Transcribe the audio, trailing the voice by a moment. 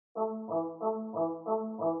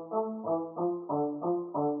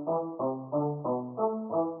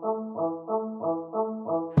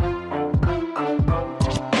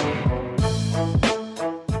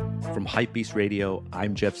Hypebeast Radio,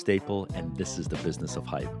 I'm Jeff Staple, and this is The Business of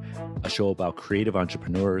Hype, a show about creative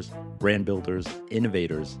entrepreneurs, brand builders,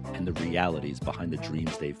 innovators, and the realities behind the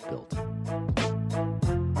dreams they've built.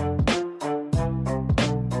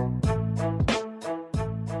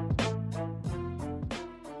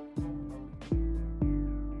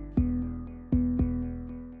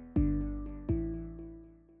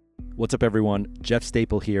 What's up, everyone? Jeff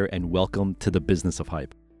Staple here, and welcome to The Business of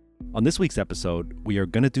Hype. On this week's episode, we are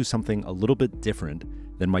going to do something a little bit different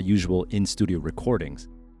than my usual in-studio recordings.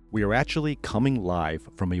 We are actually coming live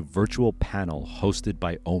from a virtual panel hosted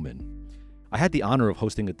by Omen. I had the honor of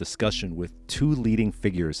hosting a discussion with two leading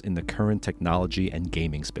figures in the current technology and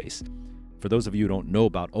gaming space. For those of you who don't know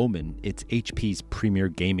about Omen, it's HP's premier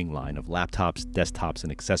gaming line of laptops, desktops,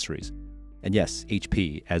 and accessories. And yes,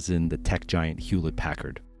 HP, as in the tech giant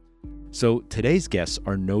Hewlett-Packard. So today's guests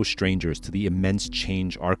are no strangers to the immense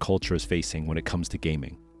change our culture is facing when it comes to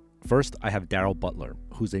gaming. First, I have Daryl Butler,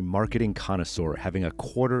 who's a marketing connoisseur having a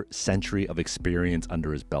quarter century of experience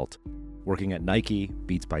under his belt, working at Nike,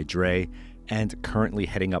 Beats by Dre, and currently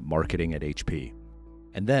heading up marketing at HP.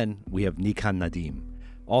 And then we have Nikan Nadeem,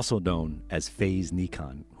 also known as FaZe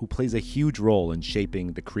Nikan, who plays a huge role in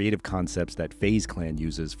shaping the creative concepts that FaZe Clan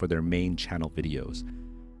uses for their main channel videos.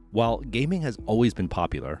 While gaming has always been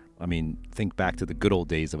popular, think back to the good old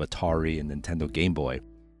days of Atari and Nintendo Game Boy,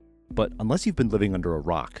 but unless you've been living under a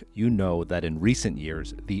rock, you know that in recent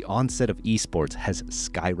years, the onset of esports has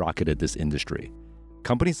skyrocketed this industry.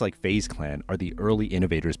 Companies like FaZe Clan are the early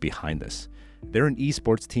innovators behind this. They're an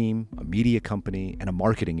esports team, a media company, and a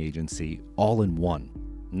marketing agency all in one.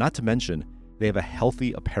 Not to mention, they have a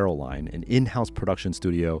healthy apparel line, an in-house production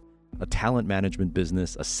studio, a talent management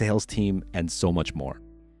business, a sales team, and so much more.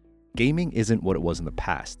 Gaming isn't what it was in the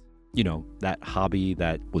past. You know, that hobby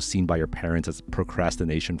that was seen by your parents as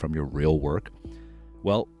procrastination from your real work.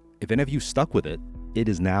 Well, if any of you stuck with it, it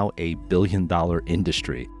is now a billion-dollar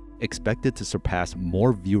industry, expected to surpass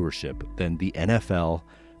more viewership than the NFL,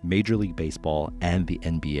 Major League Baseball, and the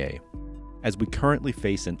NBA. As we currently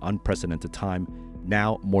face an unprecedented time,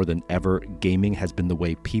 now more than ever, gaming has been the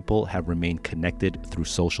way people have remained connected through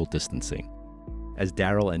social distancing. As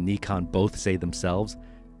Daryl and Nikan both say themselves,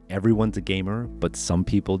 everyone's a gamer, but some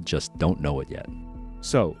people just don't know it yet.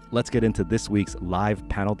 So let's get into this week's live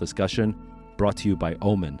panel discussion brought to you by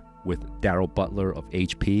Omen with Daryl Butler of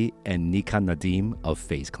HP and Nikan Nadeem of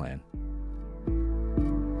FaZe Clan.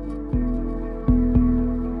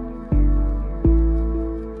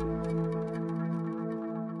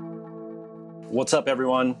 What's up,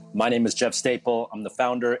 everyone? My name is Jeff Staple. I'm the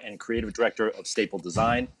founder and creative director of Staple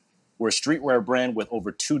Design. We're a streetwear brand with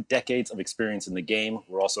over 2 decades of experience in the game.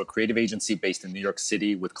 We're also a creative agency based in New York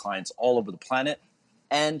City with clients all over the planet.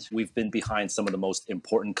 And we've been behind some of the most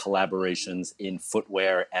important collaborations in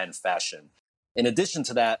footwear and fashion. In addition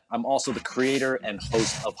to that, I'm also the creator and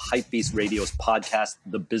host of Hypebeast Radio's podcast,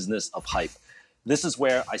 The Business of Hype. This is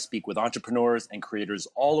where I speak with entrepreneurs and creators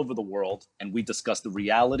all over the world, and we discuss the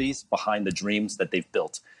realities behind the dreams that they've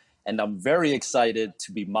built. And I'm very excited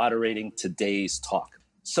to be moderating today's talk.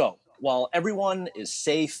 So, while everyone is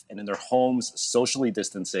safe and in their homes socially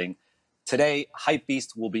distancing, today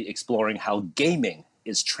Hypebeast will be exploring how gaming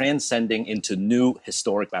is transcending into new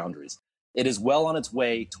historic boundaries. It is well on its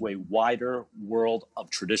way to a wider world of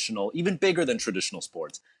traditional, even bigger than traditional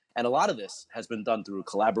sports. And a lot of this has been done through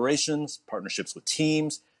collaborations, partnerships with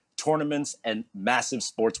teams, tournaments, and massive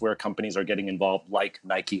sportswear companies are getting involved like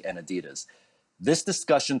Nike and Adidas. This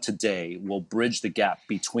discussion today will bridge the gap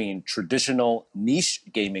between traditional niche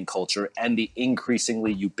gaming culture and the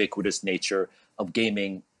increasingly ubiquitous nature of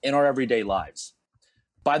gaming in our everyday lives.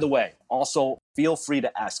 By the way, also feel free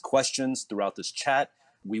to ask questions throughout this chat.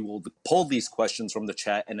 We will pull these questions from the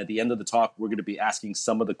chat, and at the end of the talk, we're going to be asking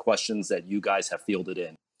some of the questions that you guys have fielded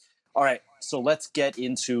in. All right, so let's get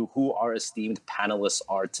into who our esteemed panelists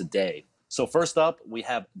are today. So first up, we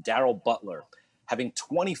have Daryl Butler. Having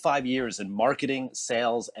 25 years in marketing,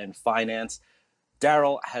 sales, and finance,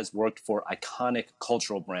 Daryl has worked for iconic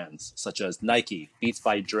cultural brands such as Nike, Beats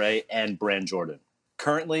by Dre, and Brand Jordan.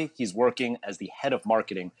 Currently, he's working as the head of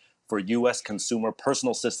marketing for U.S. consumer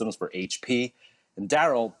personal systems for HP. And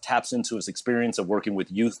Daryl taps into his experience of working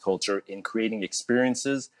with youth culture in creating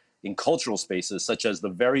experiences in cultural spaces such as the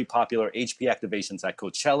very popular HP activations at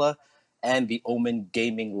Coachella and the Omen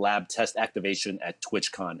Gaming Lab test activation at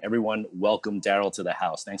TwitchCon. Everyone, welcome Daryl to the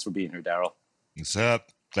house. Thanks for being here, Daryl. What's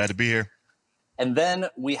up? Glad to be here. And then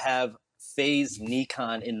we have FaZe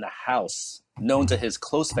Nikan in the house, known to his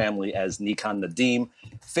close family as Nikan Nadeem.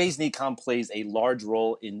 FaZe Nikan plays a large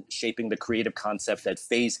role in shaping the creative concept that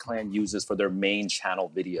FaZe Clan uses for their main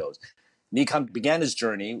channel videos. Nikon began his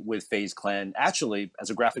journey with FaZe Clan actually as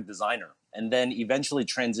a graphic designer, and then eventually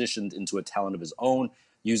transitioned into a talent of his own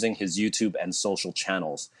using his YouTube and social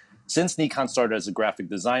channels. Since Nikon started as a graphic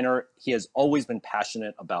designer, he has always been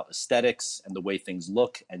passionate about aesthetics and the way things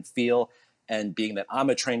look and feel. And being that I'm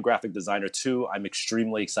a trained graphic designer too, I'm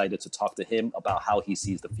extremely excited to talk to him about how he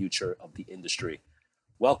sees the future of the industry.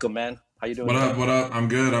 Welcome, man. How you doing? What up? What up? I'm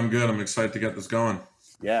good. I'm excited to get this going.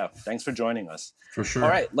 Yeah, thanks for joining us. For sure. All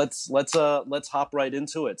right, let's hop right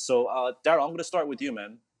into it. So, Daryl, I'm going to start with you,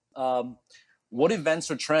 man. What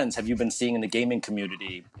events or trends have you been seeing in the gaming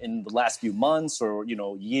community in the last few months or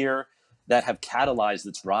year that have catalyzed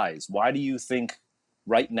its rise? Why do you think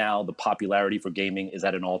right now the popularity for gaming is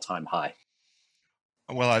at an all-time high?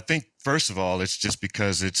 Well, I think, first of all, it's just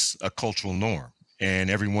because it's a cultural norm, and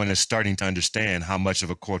everyone is starting to understand how much of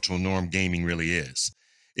a cultural norm gaming really is.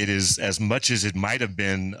 It is, as much as it might have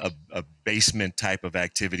been a basement type of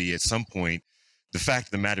activity at some point, the fact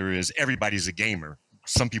of the matter is everybody's a gamer.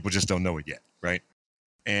 Some people just don't know it yet, right?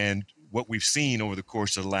 And what we've seen over the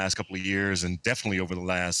course of the last couple of years, and definitely over the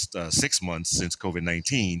last 6 months since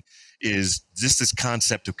COVID-19, is just this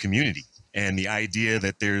concept of community and the idea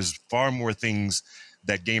that there's far more things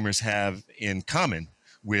that gamers have in common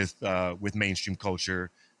with mainstream culture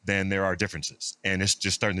than there are differences. And it's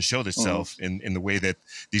just starting to show itself in the way that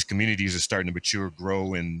these communities are starting to mature,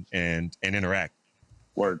 grow, and interact.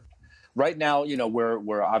 Word. Right now,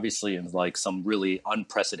 we're obviously in like some really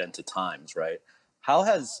unprecedented times, right? How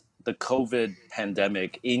has the COVID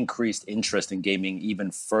pandemic increased interest in gaming even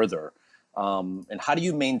further? And how do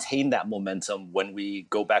you maintain that momentum when we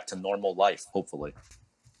go back to normal life, hopefully?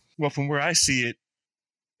 Well, from where I see it,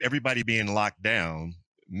 everybody being locked down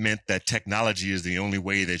meant that technology is the only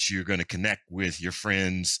way that you're going to connect with your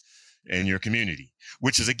friends and your community,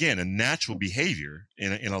 which is, again, a natural behavior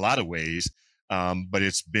in a lot of ways. But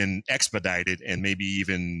it's been expedited and maybe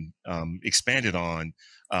even expanded on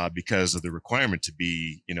because of the requirement to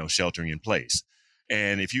be, sheltering in place.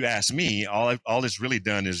 And if you ask me, all it's really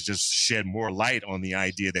done is just shed more light on the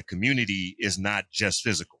idea that community is not just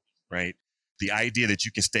physical, right? The idea that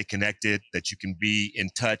you can stay connected, that you can be in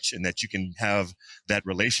touch, and that you can have that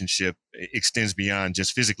relationship extends beyond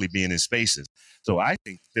just physically being in spaces. So I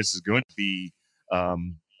think this is going to be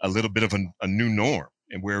a little bit of a new norm,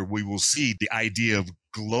 and where we will see the idea of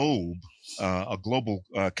a global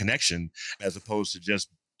connection, as opposed to just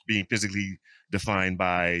being physically defined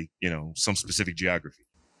by, some specific geography.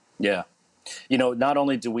 Yeah. Not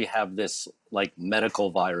only do we have this like medical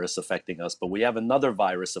virus affecting us, but we have another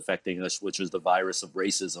virus affecting us, which is the virus of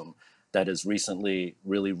racism that has recently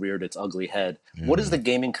really reared its ugly head. Mm. What is the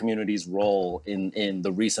gaming community's role in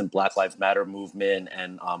the recent Black Lives Matter movement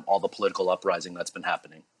and all the political uprising that's been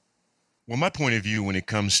happening? Well, my point of view when it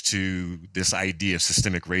comes to this idea of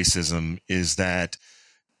systemic racism is that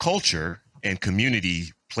culture and community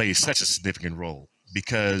plays such a significant role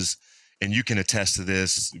because, and you can attest to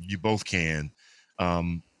this, you both can,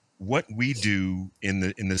 what we do in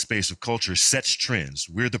the space of culture sets trends.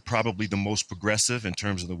 We're probably the most progressive in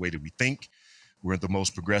terms of the way that we think. We're the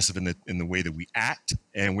most progressive in the way that we act,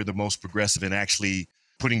 and we're the most progressive in actually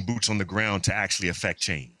putting boots on the ground to actually affect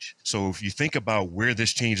change. So if you think about where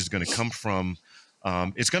this change is going to come from,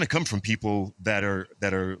 it's going to come from people that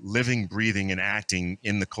are living, breathing, and acting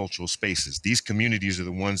in the cultural spaces. These communities are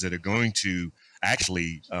the ones that are going to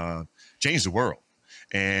actually change the world.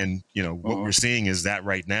 And, what we're seeing is that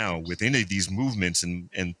right now with any of these movements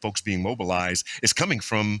and folks being mobilized, it's coming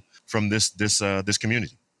from this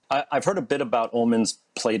community. I've heard a bit about Omen's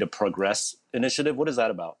Play to Progress initiative. What is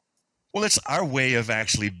that about? Well, it's our way of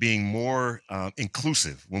actually being more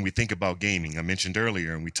inclusive when we think about gaming. I mentioned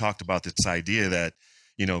earlier, and we talked about this idea that,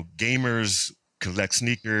 gamers collect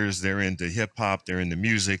sneakers, they're into hip hop, they're into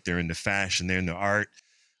music, they're into fashion, they're into art.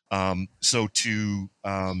 So to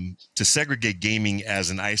segregate gaming as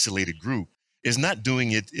an isolated group is not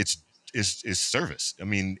doing its service. I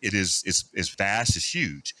mean, it's vast, it's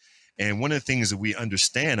huge. And one of the things that we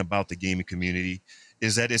understand about the gaming community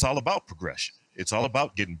is that it's all about progression. It's all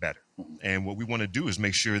about getting better. And what we want to do is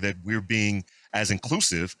make sure that we're being as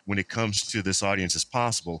inclusive when it comes to this audience as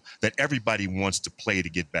possible, that everybody wants to play to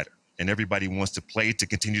get better. And everybody wants to play to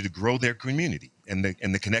continue to grow their community and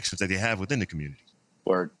the connections that they have within the community.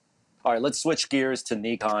 Word. All right, let's switch gears to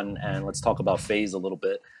Nikon and let's talk about FaZe a little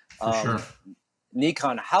bit. Sure.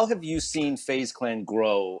 Nikon, how have you seen FaZe Clan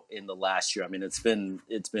grow in the last year? I mean, it's been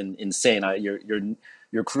insane.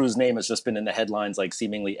 Your crew's name has just been in the headlines like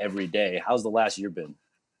seemingly every day. How's the last year been?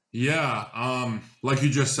 Yeah, like you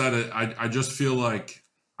just said it, I just feel like,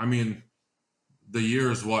 I mean, the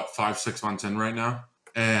year is what, 5-6 months in right now?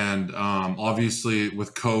 And obviously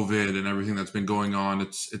with COVID and everything that's been going on,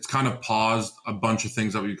 it's kind of paused a bunch of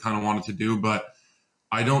things that we kind of wanted to do, but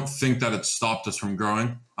I don't think that it stopped us from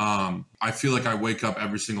growing. I feel like I wake up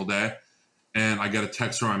every single day and I get a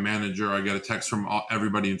text from my manager, I get a text from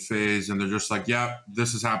everybody in FaZe, and they're just like, yeah,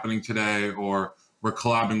 this is happening today, or we're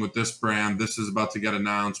collabing with this brand, this is about to get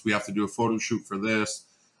announced, we have to do a photo shoot for this,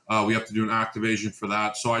 we have to do an activation for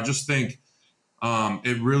that. So I just think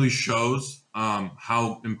it really shows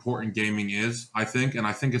how important gaming is, I think. And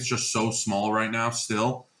I think it's just so small right now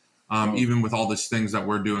still. Even with all these things that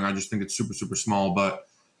we're doing, I just think it's super, super small. But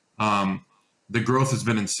the growth has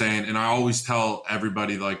been insane. And I always tell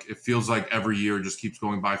everybody, like, it feels like every year just keeps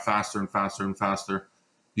going by faster and faster and faster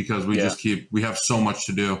because we we have so much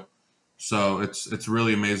to do. So it's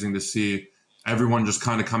really amazing to see everyone just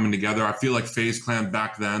kind of coming together. I feel like FaZe Clan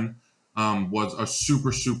back then was a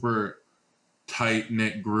super, super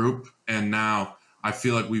tight-knit group, and now I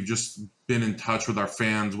feel like we've just been in touch with our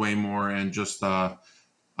fans way more, and just a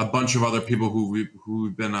bunch of other people who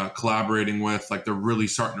we've been collaborating with, like they're really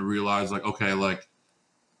starting to realize, like, okay, like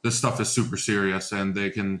this stuff is super serious, and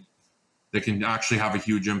they can actually have a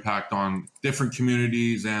huge impact on different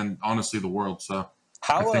communities and honestly the world. So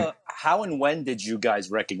how and when did you guys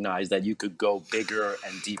recognize that you could go bigger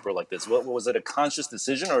and deeper like this? What was it, a conscious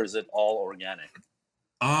decision, or is it all organic?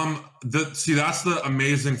 That's the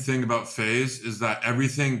amazing thing about FaZe, is that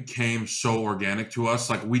everything came so organic to us.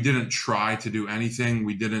 Like, we didn't try to do anything.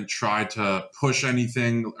 We didn't try to push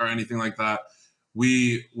anything or anything like that.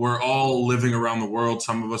 We were all living around the world.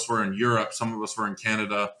 Some of us were in Europe. Some of us were in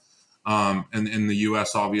Canada, and in the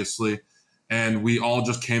US, obviously. And we all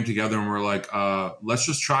just came together and were like, let's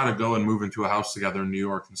just try to go and move into a house together in New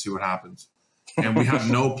York and see what happens. And we had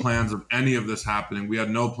no plans of any of this happening. We had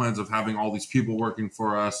no plans of having all these people working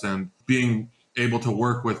for us and being able to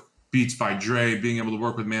work with Beats by Dre, being able to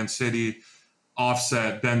work with Man City,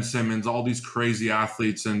 Offset, Ben Simmons, all these crazy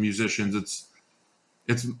athletes and musicians.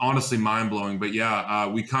 It's honestly mind-blowing. But yeah,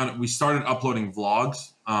 we started uploading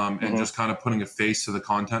vlogs and just kind of putting a face to the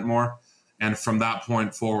content more. And from that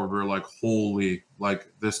point forward, we're like, holy, like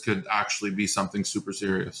this could actually be something super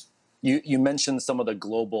serious. You mentioned some of the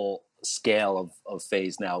global scale of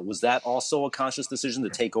FaZe now. Was that also a conscious decision to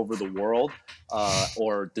take over the world,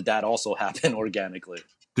 or did that also happen organically?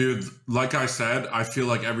 Dude, like I said, I feel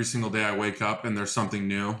like every single day I wake up and there's something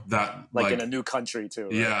new that like in a new country too,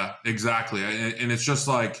 right? Yeah, exactly. And it's just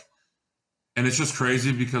like, and it's just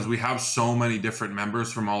crazy because we have so many different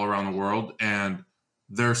members from all around the world, and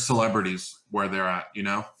they're celebrities where they're at, you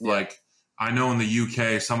know? Yeah. Like, I know in the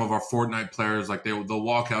UK, some of our Fortnite players, like they'll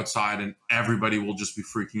walk outside and everybody will just be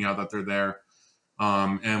freaking out that they're there.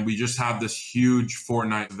 And we just had this huge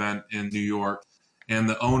Fortnite event in New York, and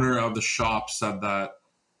the owner of the shop said that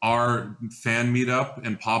our fan meetup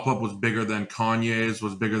and pop-up was bigger than Kanye's,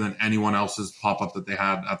 was bigger than anyone else's pop-up that they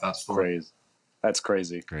had at that store. Crazy. That's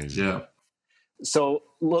crazy. Crazy. Yeah. So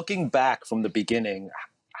looking back from the beginning,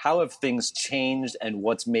 how have things changed, and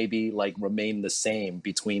what's maybe like remained the same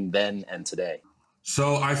between then and today?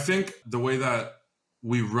 So I think the way that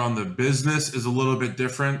we run the business is a little bit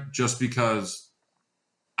different, just because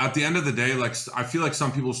at the end of the day, like, I feel like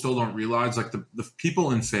some people still don't realize, like the people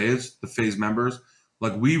in FaZe, the FaZe members,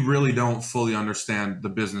 like, we really don't fully understand the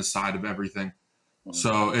business side of everything. Mm-hmm.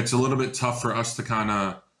 So it's a little bit tough for us to kind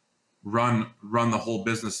of run the whole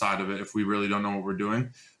business side of it if we really don't know what we're doing.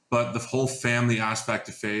 But the whole family aspect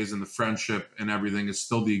of FaZe and the friendship and everything is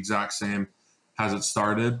still the exact same as it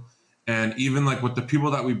started. And even like with the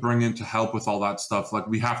people that we bring in to help with all that stuff, like,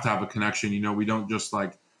 we have to have a connection. You know, we don't just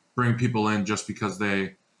like bring people in just because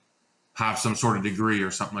they have some sort of degree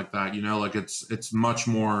or something like that. You know, like it's much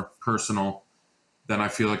more personal than I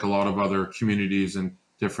feel like a lot of other communities and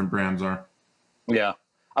different brands are. Yeah.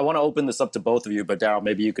 I want to open this up to both of you, but Daryl,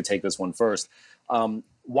 maybe you could take this one first.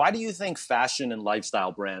 Why do you think fashion and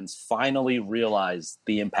lifestyle brands finally realize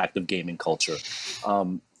the impact of gaming culture?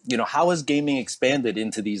 You know, how has gaming expanded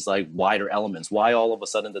into these like wider elements? Why all of a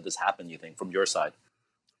sudden did this happen, you think, from your side?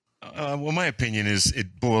 Well, my opinion is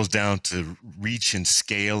it boils down to reach and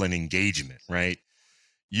scale and engagement, right?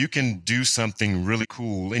 You can do something really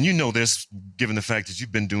cool. And you know this, given the fact that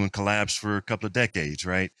you've been doing collabs for a couple of decades,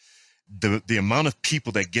 right? The amount of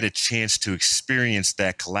people that get a chance to experience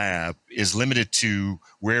that collab is limited to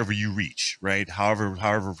wherever you reach, right?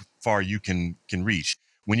 However far you can reach.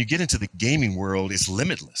 When you get into the gaming world, it's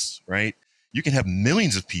limitless, right? You can have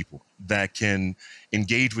millions of people that can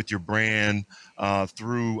engage with your brand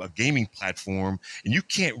through a gaming platform, and you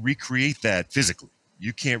can't recreate that physically.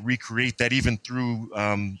 You can't recreate that even through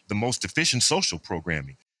the most efficient social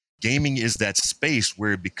programming. Gaming is that space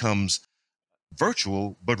where it becomes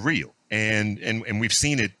virtual but real. And we've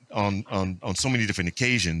seen it on so many different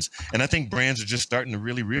occasions. And I think brands are just starting to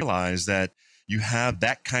really realize that you have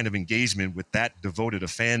that kind of engagement with that devoted a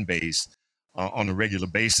fan base on a regular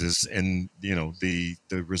basis, and the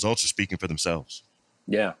results are speaking for themselves.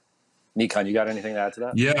 Yeah. Nikon, you got anything to add to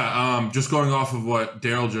that? Yeah, just going off of what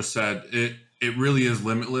Daryl just said, it really is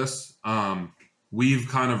limitless. We've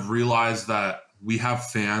kind of realized that we have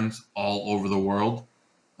fans all over the world,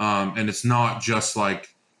 and it's not just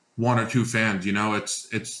like one or two fans.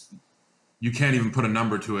 It's you can't even put a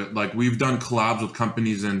number to it. Like, we've done collabs with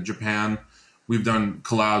companies in Japan, we've done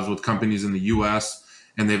collabs with companies in the U.S.,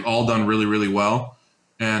 and they've all done really, really well.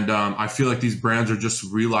 And I feel like these brands are just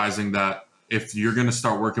realizing that if you're going to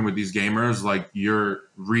start working with these gamers, like, your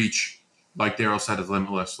reach, like Daryl said, is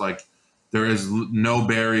limitless. Like, there is no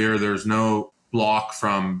barrier. There's no block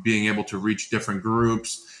from being able to reach different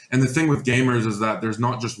groups. And the thing with gamers is that there's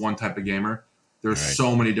not just one type of gamer. There's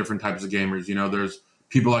so many different types of gamers. There's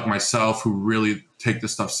people like myself who really take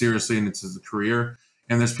this stuff seriously and it's as a career.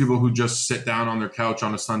 And there's people who just sit down on their couch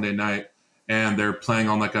on a Sunday night and they're playing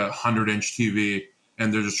on like 100-inch TV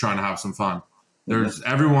and they're just trying to have some fun. There's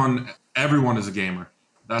everyone is a gamer.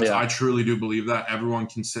 I truly do believe that everyone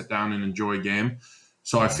can sit down and enjoy a game.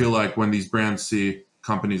 So I feel like when these brands see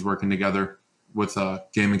companies working together with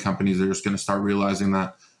gaming companies, they're just going to start realizing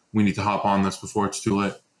that we need to hop on this before it's too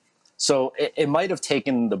late. So it might have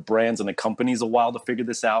taken the brands and the companies a while to figure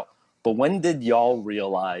this out, but when did y'all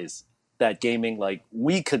realize that gaming, like,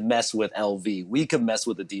 we could mess with LV, we could mess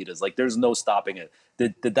with Adidas, like, there's no stopping it?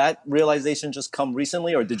 Did that realization just come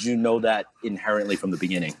recently, or did you know that inherently from the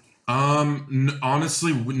beginning?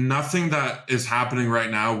 Honestly, nothing that is happening right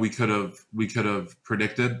now we could have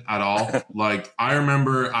predicted at all. Like, I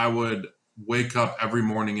remember I would wake up every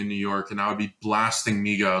morning in New York and I would be blasting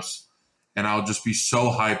Migos, and I would just be so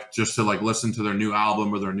hyped just to like listen to their new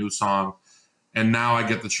album or their new song. And now I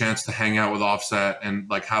get the chance to hang out with Offset and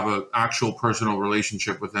like have an actual personal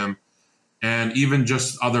relationship with him. And even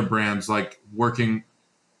just other brands like working,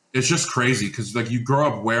 it's just crazy because like you grow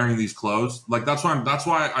up wearing these clothes. Like that's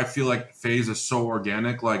why I feel like FaZe is so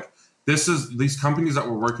organic. Like these companies that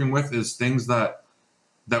we're working with is things that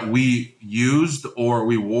we used or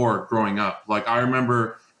we wore growing up. Like I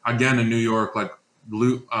remember again in New York, like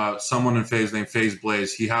someone in FaZe named FaZe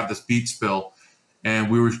Blaze, he had this beat spill.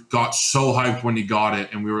 And we got so hyped when he got it.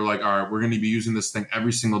 And we were like, all right, we're going to be using this thing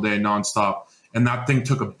every single day nonstop. And that thing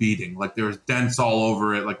took a beating. Like there was dents all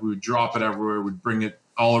over it. Like we would drop it everywhere. We'd bring it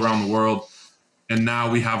all around the world. And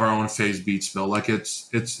now we have our own FaZe beat spill. Like it's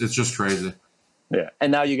just crazy. Yeah.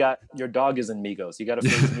 And now your dog is in Migos. You got a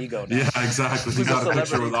FaZe Migo now. Yeah, exactly. You got a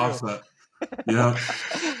picture with Offset. Yeah.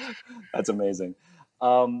 That's amazing.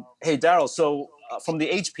 Hey, Daryl, so from the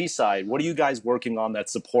HP side, what are you guys working on that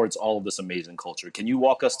supports all of this amazing culture? Can you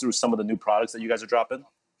walk us through some of the new products that you guys are dropping?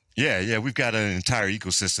 Yeah. We've got an entire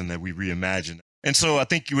ecosystem that we reimagined. And so I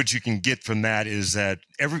think what you can get from that is that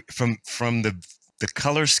from the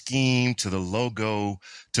color scheme to the logo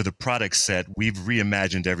to the product set, we've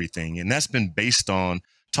reimagined everything. And that's been based on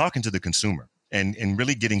talking to the consumer and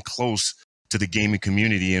really getting close to the gaming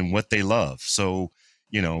community and what they love. So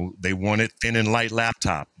they wanted thin and light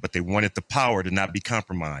laptop, but they wanted the power to not be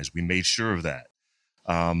compromised. We made sure of that.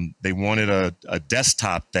 They wanted a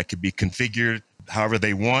desktop that could be configured however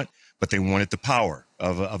they want, but they wanted the power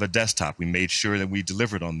of a desktop. We made sure that we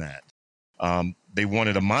delivered on that. They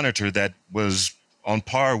wanted a monitor that was on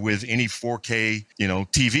par with any 4K,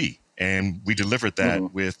 TV, and we delivered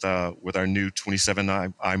that with our new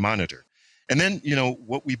 27i monitor. And then,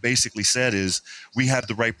 what we basically said is we have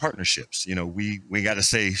the right partnerships. We got to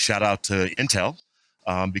say shout out to Intel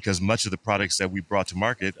because much of the products that we brought to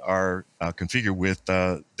market are configured with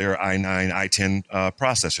their i9, i10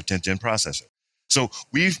 processor, 10th gen processor. So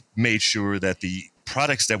we've made sure that the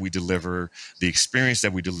products that we deliver, the experience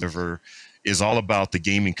that we deliver is all about the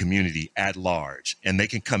gaming community at large. And they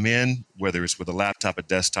can come in, whether it's with a laptop, a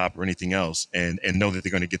desktop, or anything else, and know that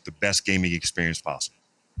they're going to get the best gaming experience possible.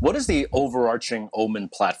 What does the overarching Omen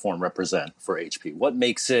platform represent for HP? What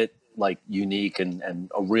makes it like unique and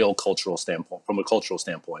a real cultural standpoint, from a cultural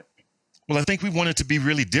standpoint? Well, I think we want it to be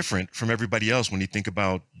really different from everybody else when you think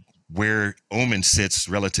about where Omen sits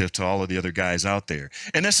relative to all of the other guys out there.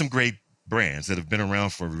 And there's some great brands that have been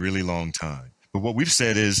around for a really long time. But what we've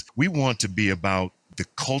said is we want to be about the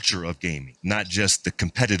culture of gaming, not just the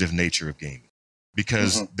competitive nature of gaming.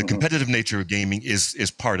 Because the competitive nature of gaming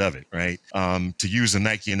is part of it, right? To use a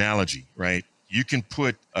Nike analogy, right? You can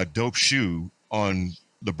put a dope shoe on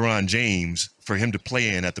LeBron James for him to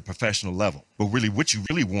play in at the professional level. But really what you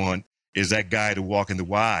really want is that guy to walk in the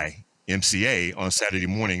Y, MCA on Saturday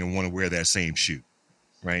morning and want to wear that same shoe,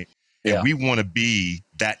 right? Yeah. And we want to be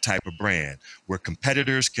that type of brand where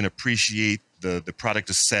competitors can appreciate the product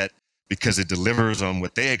is set because it delivers on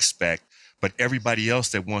what they expect, but everybody else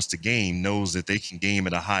that wants to game knows that they can game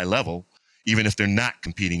at a high level, even if they're not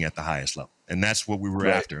competing at the highest level. And that's what we were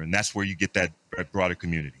after. And that's where you get that broader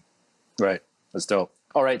community. Right. That's dope.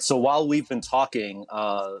 All right. So while we've been talking,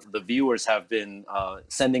 the viewers have been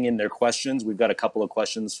sending in their questions. We've got a couple of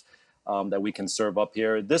questions that we can serve up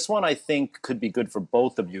here. This one, I think, could be good for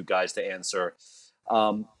both of you guys to answer.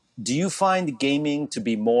 Do you find gaming to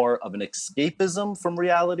be more of an escapism from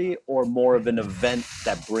reality or more of an event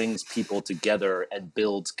that brings people together and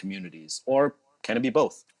builds communities? Or can it be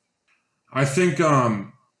both? I think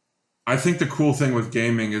the cool thing with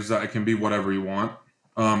gaming is that it can be whatever you want.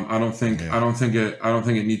 I don't think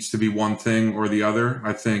it needs to be one thing or the other.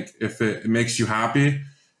 I think if it makes you happy,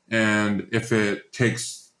 and if it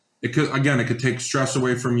could take stress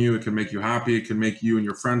away from you. It can make you happy. It can make you and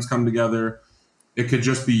your friends come together. It could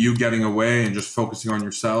just be you getting away and just focusing on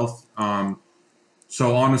yourself.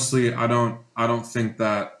 So honestly, I don't think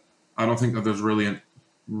that there's really a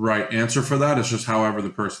right answer for that. It's just however the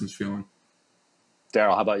person's feeling.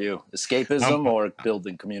 Daryl, how about you? Escapism or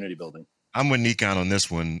community building? I'm with Nikon on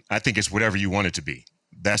this one. I think it's whatever you want it to be.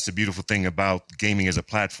 That's the beautiful thing about gaming as a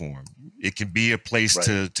platform. It can be a place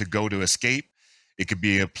to go to escape. It could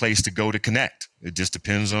be a place to go to connect. It just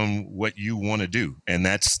depends on what you want to do. And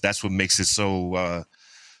that's what makes it so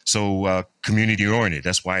community oriented.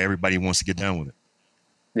 That's why everybody wants to get down with it.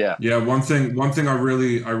 Yeah. Yeah. One thing I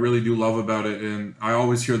really do love about it, and I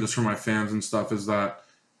always hear this from my fans and stuff, is that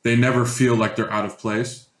they never feel like they're out of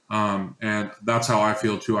place. And that's how I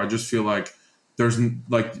feel too. I just feel like there's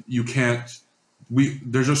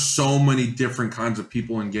just so many different kinds of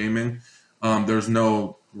people in gaming. There's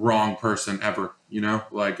no wrong person ever,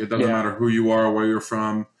 like it doesn't matter who you are, where you're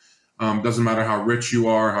from. Doesn't matter how rich you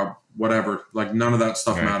are, how whatever, like none of that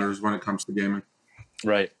stuff matters when it comes to gaming.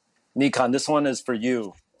 Right. Nikon, this one is for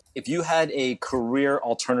you. If you had a career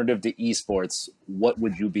alternative to esports, what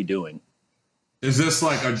would you be doing? Is this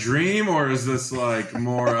like a dream or is this like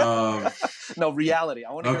more of no reality?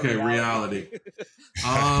 I want to hear reality.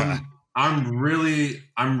 I'm really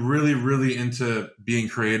into being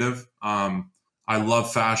creative. I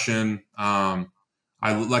love fashion. Like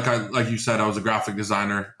you said, I was a graphic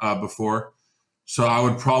designer before, so I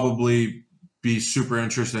would probably be super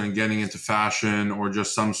interested in getting into fashion or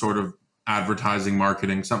just some sort of advertising,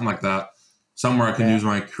 marketing, something like that. Somewhere I can use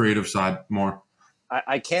my creative side more.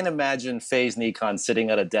 I can't imagine FaZe Nikon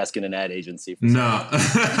sitting at a desk in an ad agency. No.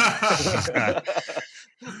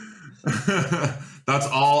 That's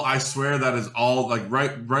all. I swear that is all. Like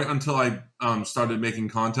right until I started making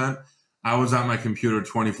content, I was at my computer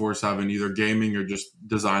 24/7, either gaming or just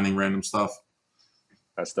designing random stuff.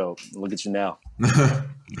 That's dope. Look at you now. All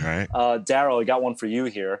right. Daryl, I got one for you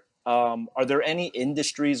here. Are there any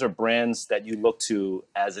industries or brands that you look to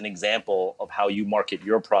as an example of how you market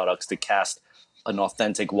your products to cast an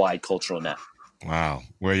authentic, wide cultural net? Wow.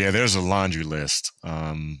 Well, yeah, there's a laundry list.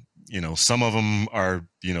 Some of them are,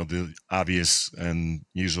 the obvious and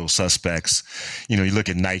usual suspects. You look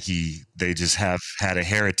at Nike, they just have had a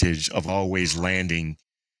heritage of always landing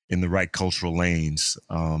in the right cultural lanes.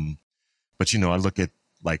 But I look at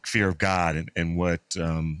like Fear of God and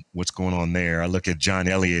what's going on there. I look at John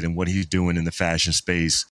Elliott and what he's doing in the fashion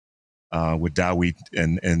space with Dawit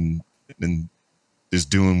and is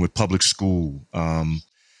doing with Public School.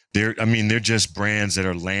 They're just brands that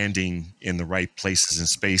are landing in the right places and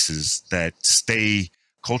spaces that stay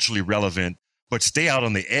culturally relevant, but stay out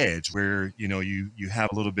on the edge where, you have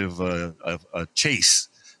a little bit of a chase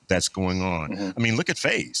that's going on. Mm-hmm. Look at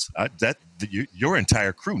FaZe. Your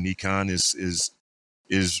entire crew, Nikon, is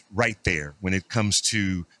right there when it comes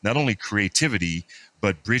to not only creativity,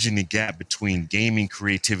 but bridging the gap between gaming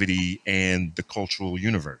creativity and the cultural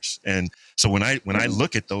universe. And so when I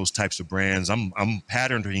look at those types of brands, I'm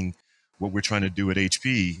patterning what we're trying to do at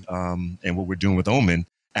HP and what we're doing with Omen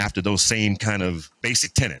after those same kind of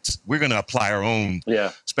basic tenets. We're going to apply our own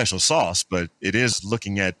special sauce, but it is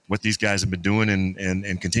looking at what these guys have been doing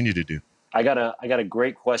and continue to do. I got a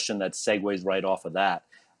great question that segues right off of that.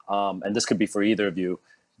 And this could be for either of you.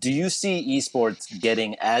 Do you see esports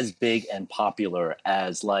getting as big and popular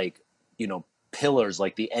as pillars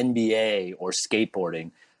like the NBA or skateboarding?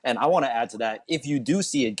 And I want to add to that, if you do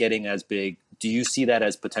see it getting as big, do you see that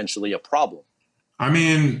as potentially a problem?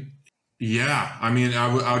 Yeah.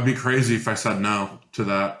 I would be crazy if I said no to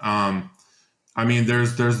that.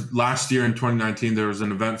 There's last year in 2019, there was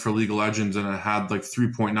an event for League of Legends and it had like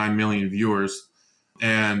 3.9 million viewers.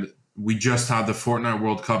 And we just had the Fortnite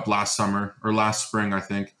World Cup last spring, I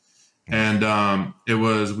think. And it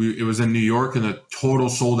was in New York in a total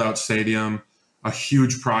sold out stadium, a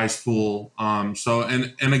huge prize pool. So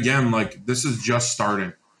again, like, this is just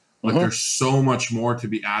starting. Like, there's so much more to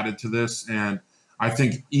be added to this. And I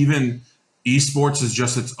think even esports is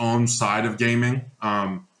just its own side of gaming.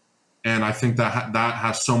 And I think that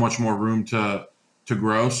has so much more room to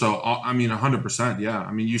grow. So, I mean, 100%. Yeah.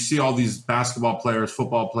 I mean, you see all these basketball players,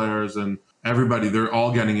 football players, and everybody, they're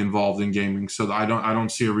all getting involved in gaming. So I don't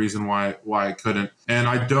see a reason why it couldn't. And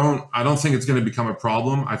I don't think it's going to become a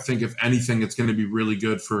problem. I think if anything, it's going to be really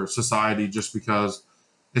good for society, just because,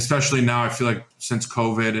 especially now, I feel like since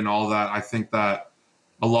COVID and all that, I think that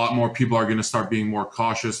a lot more people are going to start being more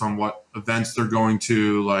cautious on what events they're going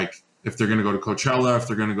to, like if they're going to go to Coachella, if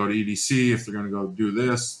they're going to go to EDC, if they're going to go do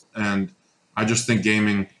this. And I just think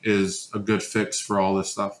gaming is a good fix for all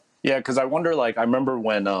this stuff. Yeah, because I wonder, like, I remember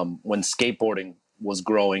when skateboarding was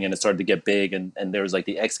growing and it started to get big, and there was like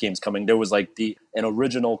the X Games coming, there was like an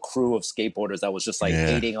original crew of skateboarders that was just like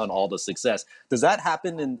hating on all the success. Does that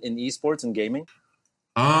happen in esports and gaming?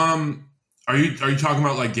 Are you talking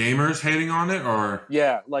about like gamers hating on it, or?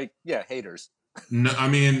 Yeah, haters. No, I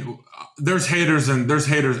mean, there's haters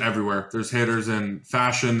everywhere. There's haters in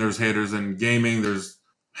fashion. There's haters in gaming. There's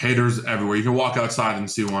haters everywhere. You can walk outside and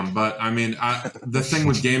see one. But I mean, the thing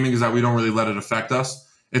with gaming is that we don't really let it affect us.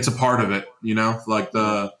 It's a part of it, you know, like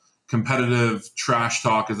the competitive trash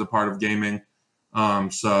talk is a part of gaming.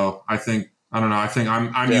 So I think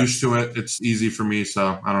I'm used to it. It's easy for me.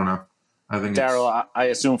 So I don't know. I think Daryl, I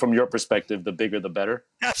assume from your perspective, the bigger the better.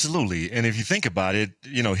 Absolutely. And if you think about it,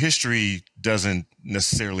 you know, history doesn't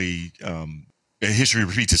necessarily, history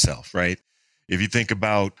repeats itself, right? If you think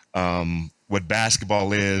about what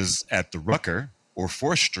basketball is at the Rucker or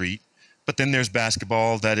 4th Street, but then there's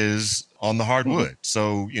basketball that is on the hardwood.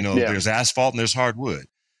 So, you know, there's asphalt and there's hardwood.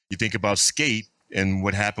 You think about skate and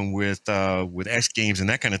what happened with X Games and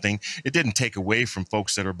that kind of thing. It didn't take away from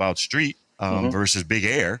folks that are about street versus big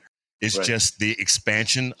air. It's just the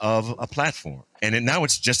expansion of a platform. And now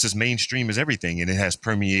it's just as mainstream as everything. And it has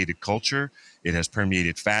permeated culture. It has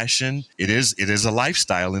permeated fashion. It is a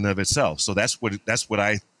lifestyle in of itself. So that's what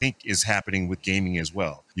I think is happening with gaming as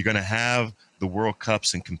well. You're going to have the World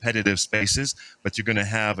Cups and competitive spaces, but you're going to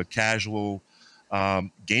have a casual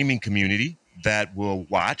gaming community that will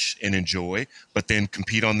watch and enjoy, but then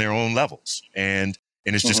compete on their own levels. And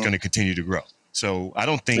it's just going to continue to grow. So I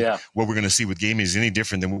don't think what we're going to see with gaming is any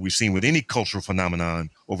different than what we've seen with any cultural phenomenon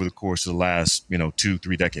over the course of the last,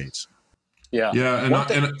 2-3 decades. Yeah.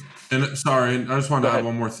 And sorry, I just wanted to add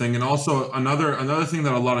one more thing. And also another thing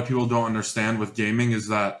that a lot of people don't understand with gaming is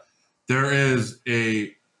that there is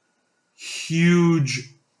a huge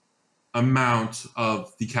amount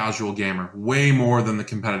of the casual gamer, way more than the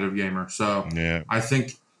competitive gamer. So I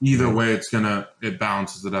think either way, it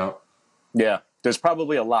balances it out. Yeah. There's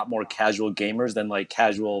probably a lot more casual gamers than like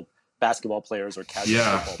casual basketball players or casual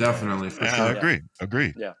football definitely. players. For sure. I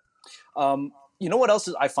agree. Yeah. You know what else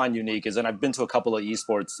I find unique is, and I've been to a couple of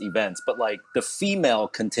esports events, but like the female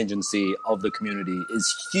contingency of the community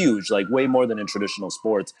is huge, like way more than in traditional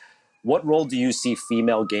sports. What role do you see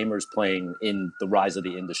female gamers playing in the rise of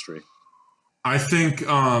the industry? I think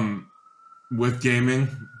with gaming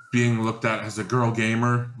being looked at as a girl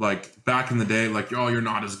gamer, like back in the day, like, oh, you're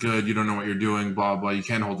not as good, you don't know what you're doing, blah, blah, you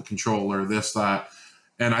can't hold the controller, this, that.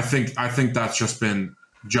 And I think that's just been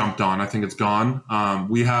jumped on. I think it's gone.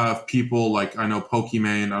 We have people like, I know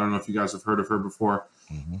Pokimane, I don't know if you guys have heard of her before,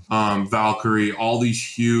 Valkyrie, all these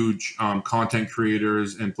huge content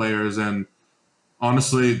creators and players. And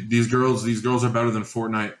honestly, these girls are better than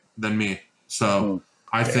Fortnite than me. So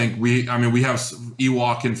I think we have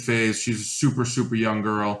Ewok in FaZe. She's a super, super young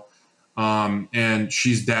girl. And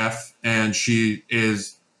she's deaf and she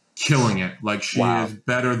is killing it. Like she is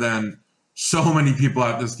better than so many people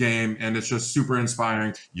at this game. And it's just super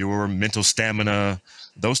inspiring. Your mental stamina,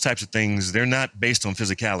 those types of things, they're not based on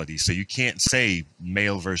physicality. So you can't say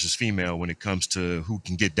male versus female when it comes to who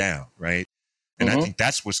can get down. Right. And I think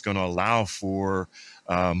that's what's going to allow for,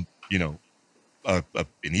 an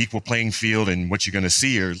equal playing field. And what you're going to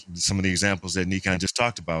see are some of the examples that Nikan just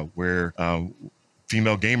talked about, where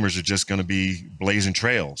female gamers are just going to be blazing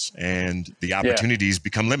trails and the opportunities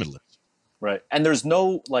become limitless. Right. And there's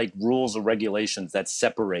no like rules or regulations that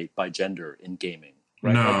separate by gender in gaming.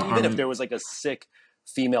 Right. No, like, even if there was like a sick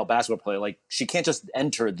female basketball player, like she can't just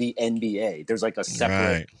enter the NBA. There's like a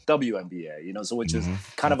separate WNBA, so which is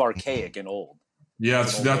kind of archaic and old. Yeah,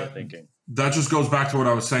 that just goes back to what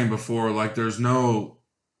I was saying before. Like there's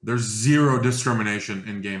zero discrimination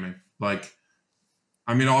in gaming. Like,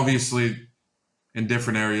 I mean, obviously in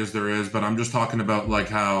different areas there is, but I'm just talking about like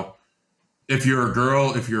how if you're a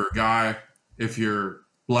girl, if you're a guy, if you're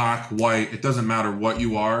black, white, it doesn't matter what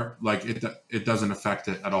you are, like it doesn't affect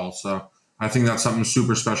it at all. So I think that's something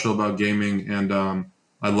super special about gaming, and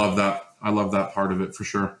I love that part of it for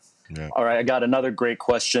sure. Yeah. All right, I got another great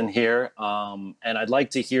question here, and I'd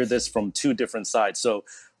like to hear this from two different sides. So,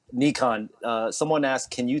 Nikon, someone asked,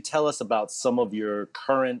 can you tell us about some of your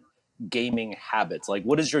current gaming habits? Like,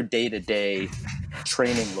 what does your day-to-day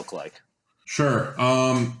training look like? Sure.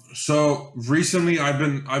 So recently, I've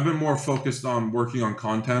been more focused on working on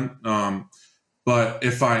content. But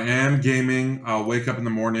if I am gaming, I'll wake up in the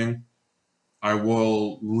morning. I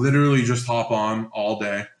will literally just hop on all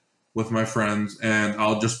day with my friends, and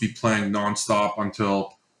I'll just be playing nonstop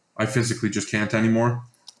until I physically just can't anymore,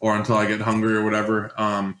 or until I get hungry or whatever.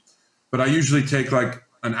 But I usually take like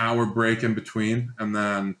an hour break in between, and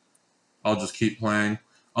then I'll just keep playing.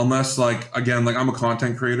 Unless, like, again, like I'm a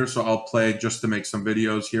content creator, so I'll play just to make some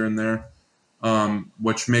videos here and there,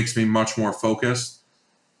 which makes me much more focused.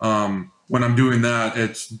 When I'm doing that,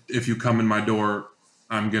 it's if you come in my door,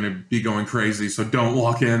 I'm going to be going crazy. So don't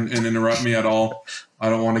walk in and interrupt me at all. I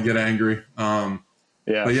don't want to get angry. But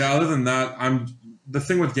yeah, other than that, the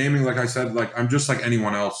thing with gaming, like I said, like I'm just like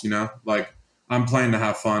anyone else, you know, like I'm playing to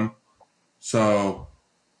have fun. So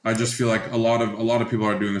I just feel like a lot of people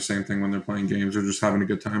are doing the same thing when they're playing games. They're just having a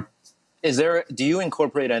good time. Do you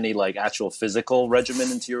incorporate any like actual physical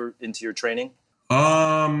regimen into your training?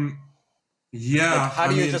 Yeah. Like, how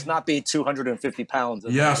do you just not be 250 pounds?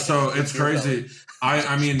 Yeah, so it's crazy.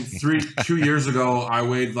 I mean, 2 years ago, I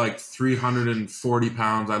weighed like 340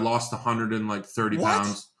 pounds. I lost 130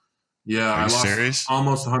 pounds. Yeah, I lost serious?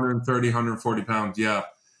 Almost 130, 140 pounds. Yeah.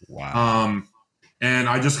 Wow. And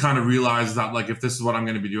I just kind of realized that like if this is what I'm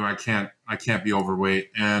going to be doing, I can't be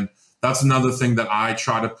overweight. And that's another thing that I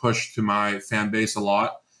try to push to my fan base a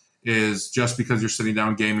lot. Is just because you're sitting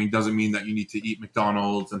down gaming doesn't mean that you need to eat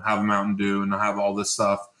McDonald's and have a Mountain Dew and have all this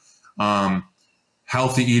stuff.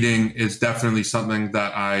 Healthy eating is definitely something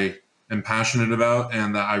that I am passionate about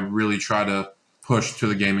and that I really try to push to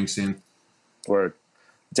the gaming scene. Word.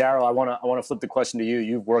 Daryl, I want to flip the question to you.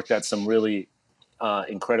 You've worked at some really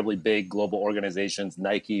incredibly big global organizations,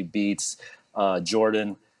 Nike, Beats,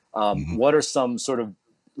 Jordan. What are some sort of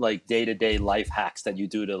like day-to-day life hacks that you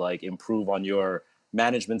do to like improve on your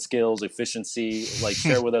management skills, efficiency? Like,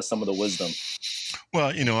 share with us some of the wisdom.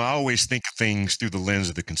 Well, I always think of things through the lens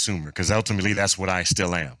of the consumer, because ultimately that's what I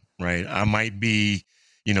still am, right? I might be,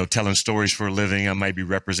 telling stories for a living. I might be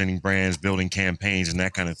representing brands, building campaigns and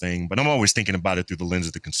that kind of thing, but I'm always thinking about it through the lens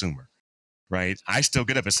of the consumer, right? I still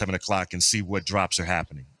get up at 7:00 and see what drops are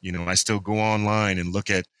happening. I still go online and look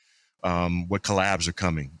at what collabs are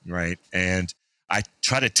coming, right? And I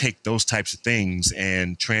try to take those types of things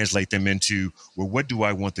and translate them into, well, what do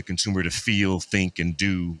I want the consumer to feel, think, and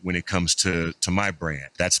do when it comes to my brand?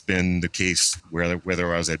 That's been the case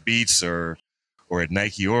whether I was at Beats or at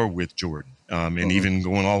Nike or with Jordan, and even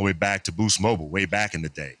going all the way back to Boost Mobile, way back in the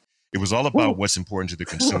day. It was all about what's important to the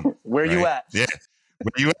consumer. Where right? you at? Yeah.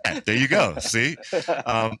 Where you at? There you go. See?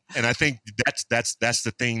 And I think that's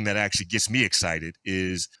the thing that actually gets me excited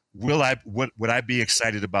is, would I be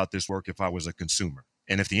excited about this work if I was a consumer?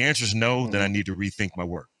 And if the answer is no, then I need to rethink my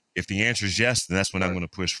work. If the answer is yes, then that's when I'm going to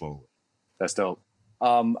push forward. That's dope.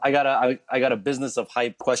 I got a business of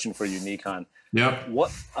hype question for you, Nikon. Yep.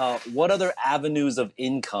 What other avenues of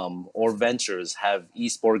income or ventures have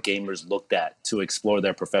esport gamers looked at to explore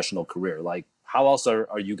their professional career? Like, how else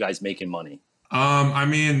are you guys making money? I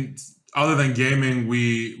mean, other than gaming,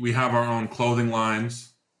 we have our own clothing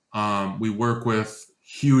lines. We work with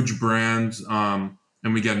huge brands, and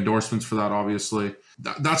we get endorsements for that, obviously.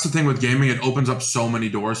 That's the thing with gaming. It opens up so many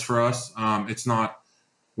doors for us.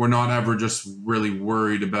 We're not ever just really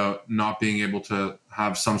worried about not being able to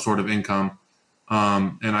have some sort of income.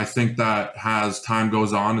 And I think that as time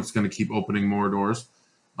goes on, it's going to keep opening more doors.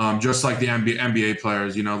 Just like the NBA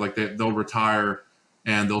players, like they'll retire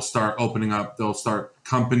and they'll start opening up, they'll start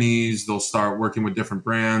companies, they'll start working with different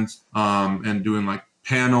brands, and doing like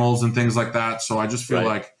panels and things like that. So I just feel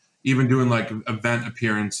like even doing like event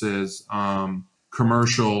appearances,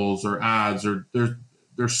 commercials or ads, or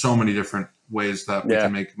there's so many different ways that we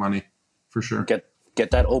can make money, for sure. Get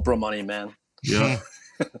that Oprah money, man. Yeah.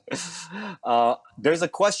 There's a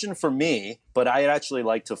question for me, but I'd actually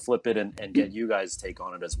like to flip it and get you guys' take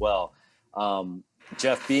on it as well.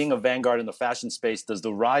 Jeff, being a vanguard in the fashion space, does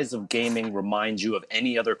the rise of gaming remind you of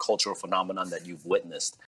any other cultural phenomenon that you've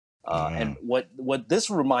witnessed? And what this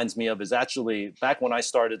reminds me of is actually back when I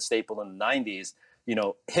started Staple in the 90s,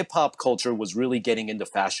 hip hop culture was really getting into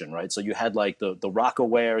fashion, right? So you had like the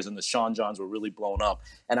Rockawares and the Sean Johns were really blown up.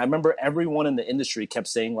 And I remember everyone in the industry kept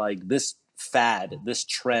saying like, this fad, this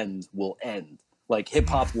trend will end. Like hip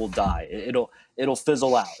hop will die. It'll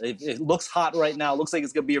fizzle out. It looks hot right now. It looks like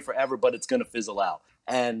it's gonna be here forever, but it's gonna fizzle out.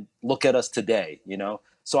 And look at us today,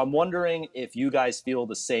 So I'm wondering if you guys feel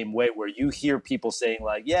the same way, where you hear people saying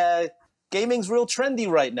like, yeah, gaming's real trendy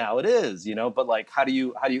right now. It is, but like, how do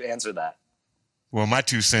you answer that? Well, my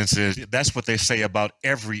 2 cents is that's what they say about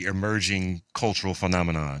every emerging cultural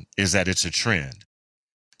phenomenon, is that it's a trend.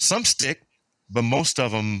 Some stick, but most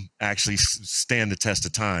of them actually stand the test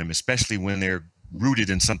of time, especially when they're rooted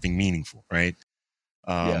in something meaningful, right?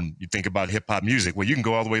 You think about hip hop music. Well, you can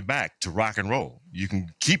go all the way back to rock and roll. You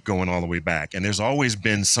can keep going all the way back. And there's always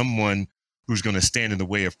been someone who's going to stand in the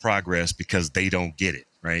way of progress because they don't get it,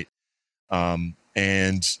 right?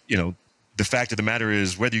 The fact of the matter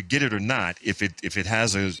is, whether you get it or not, if it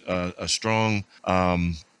has a strong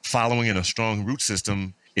following and a strong root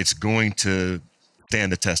system, it's going to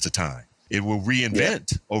stand the test of time. It will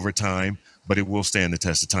reinvent over time, but it will stand the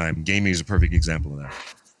test of time. Gaming is a perfect example of that.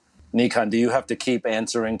 Nikan, do you have to keep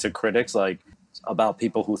answering to critics like about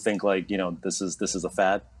people who think like, this is a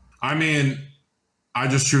fad? I mean, I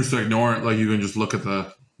just choose to ignore it. Like, you can just look at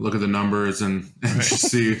the numbers and just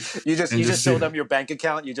see. you just show them your bank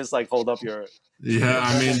account. You just like hold up your. Yeah,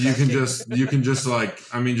 I mean, you can just just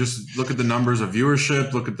look at the numbers of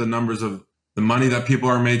viewership, look at the numbers of the money that people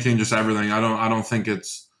are making, just everything. I don't think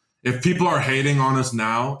it's, if people are hating on us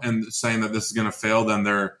now and saying that this is going to fail, then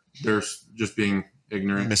they're just being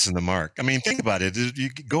ignorant, missing the mark. I mean, think about it. You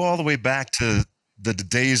go all the way back to the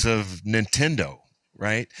days of Nintendo.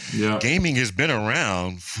 Right? Yeah. Gaming has been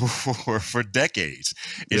around for decades.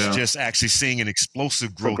 It's just actually seeing an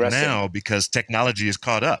explosive growth now because technology has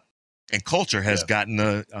caught up and culture has gotten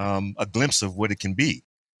a glimpse of what it can be.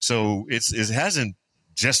 So it hasn't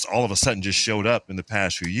just all of a sudden just showed up in the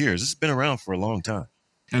past few years. It's been around for a long time.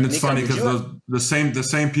 And it's funny because the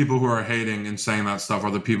same people who are hating and saying that stuff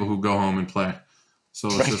are the people who go home and play. So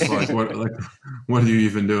it's just like, what are you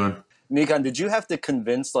even doing? Nikan, did you have to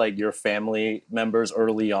convince like your family members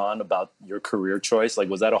early on about your career choice? Like,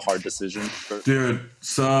 was that a hard decision? Dude,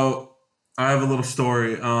 so I have a little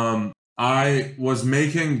story. I was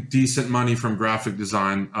making decent money from graphic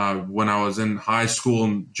design when I was in high school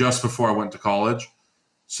and just before I went to college.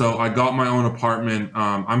 So I got my own apartment.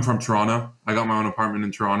 I'm from Toronto. I got my own apartment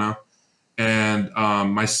in Toronto. And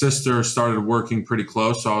my sister started working pretty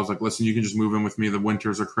close. So I was like, listen, you can just move in with me. The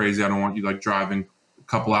winters are crazy. I don't want you like driving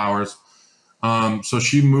couple hours. So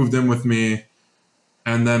she moved in with me,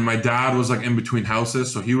 and then my dad was like in between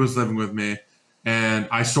houses. So he was living with me, and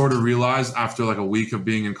I sort of realized after like a week of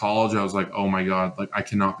being in college, I was like, oh my God, like I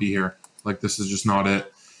cannot be here. Like, this is just not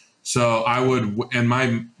it. So and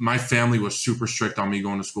my family was super strict on me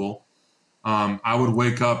going to school. I would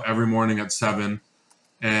wake up every morning at 7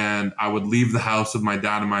 and I would leave the house with my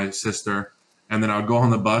dad and my sister. And then I would go on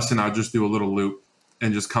the bus and I'd just do a little loop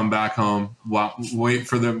and just come back home, wait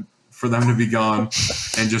for them to be gone,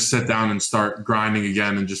 and just sit down and start grinding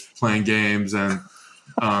again and just playing games and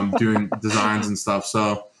doing designs and stuff.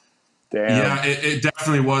 So yeah, it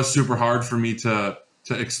definitely was super hard for me to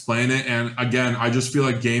explain it. And again, I just feel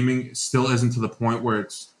like gaming still isn't to the point where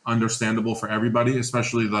it's understandable for everybody,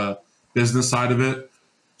 especially the business side of it.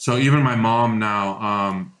 So even my mom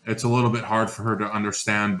now, it's a little bit hard for her to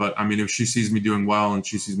understand. But I mean, if she sees me doing well and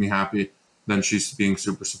she sees me happy, then she's being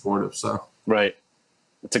super supportive. So right.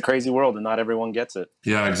 It's a crazy world and not everyone gets it.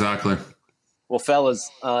 Yeah, exactly. Well, fellas,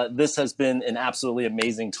 this has been an absolutely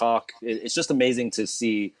amazing talk. It's just amazing to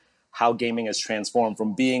see how gaming has transformed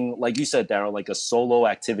from being, like you said, Daryl, like a solo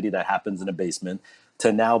activity that happens in a basement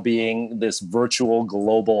to now being this virtual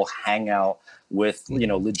global hangout with,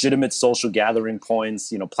 legitimate social gathering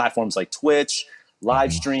points, platforms like Twitch,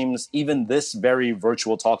 live streams, even this very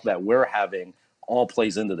virtual talk that we're having all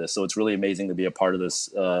plays into this. So it's really amazing to be a part of this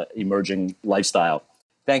emerging lifestyle.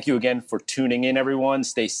 Thank you again for tuning in, everyone.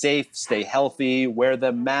 Stay safe, stay healthy, wear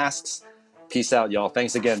the masks. Peace out, y'all.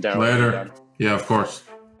 Thanks again, Daryl. Later. Yeah, of course.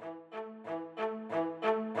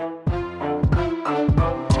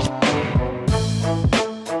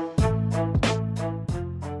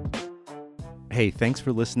 Hey, thanks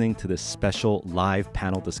for listening to this special live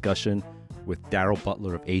panel discussion with Daryl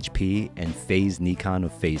Butler of HP and FaZe Nikan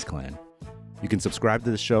of FaZe Clan. You can subscribe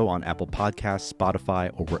to the show on Apple Podcasts,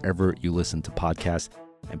 Spotify, or wherever you listen to podcasts.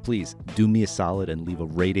 And please do me a solid and leave a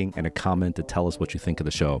rating and a comment to tell us what you think of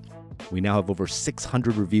the show. We now have over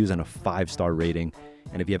 600 reviews and a 5-star rating.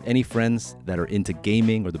 And if you have any friends that are into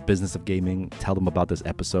gaming or the business of gaming, tell them about this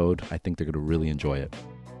episode. I think they're going to really enjoy it.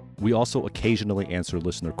 We also occasionally answer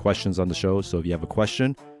listener questions on the show, so if you have a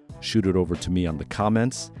question, shoot it over to me on the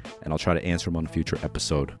comments, and I'll try to answer them on a future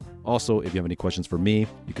episode. Also, if you have any questions for me,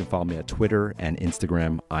 you can follow me at Twitter and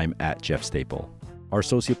Instagram. I'm at Jeff Staple. Our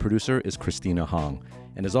associate producer is Christina Hong.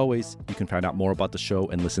 And as always, you can find out more about the show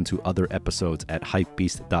and listen to other episodes at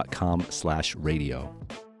hypebeast.com/radio.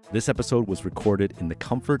 This episode was recorded in the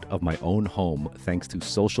comfort of my own home thanks to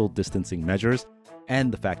social distancing measures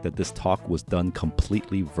and the fact that this talk was done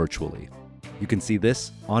completely virtually. You can see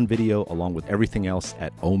this on video along with everything else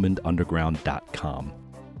at omenedunderground.com.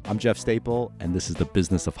 I'm Jeff Staple, and this is the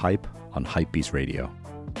Business of Hype on Hypebeast Radio.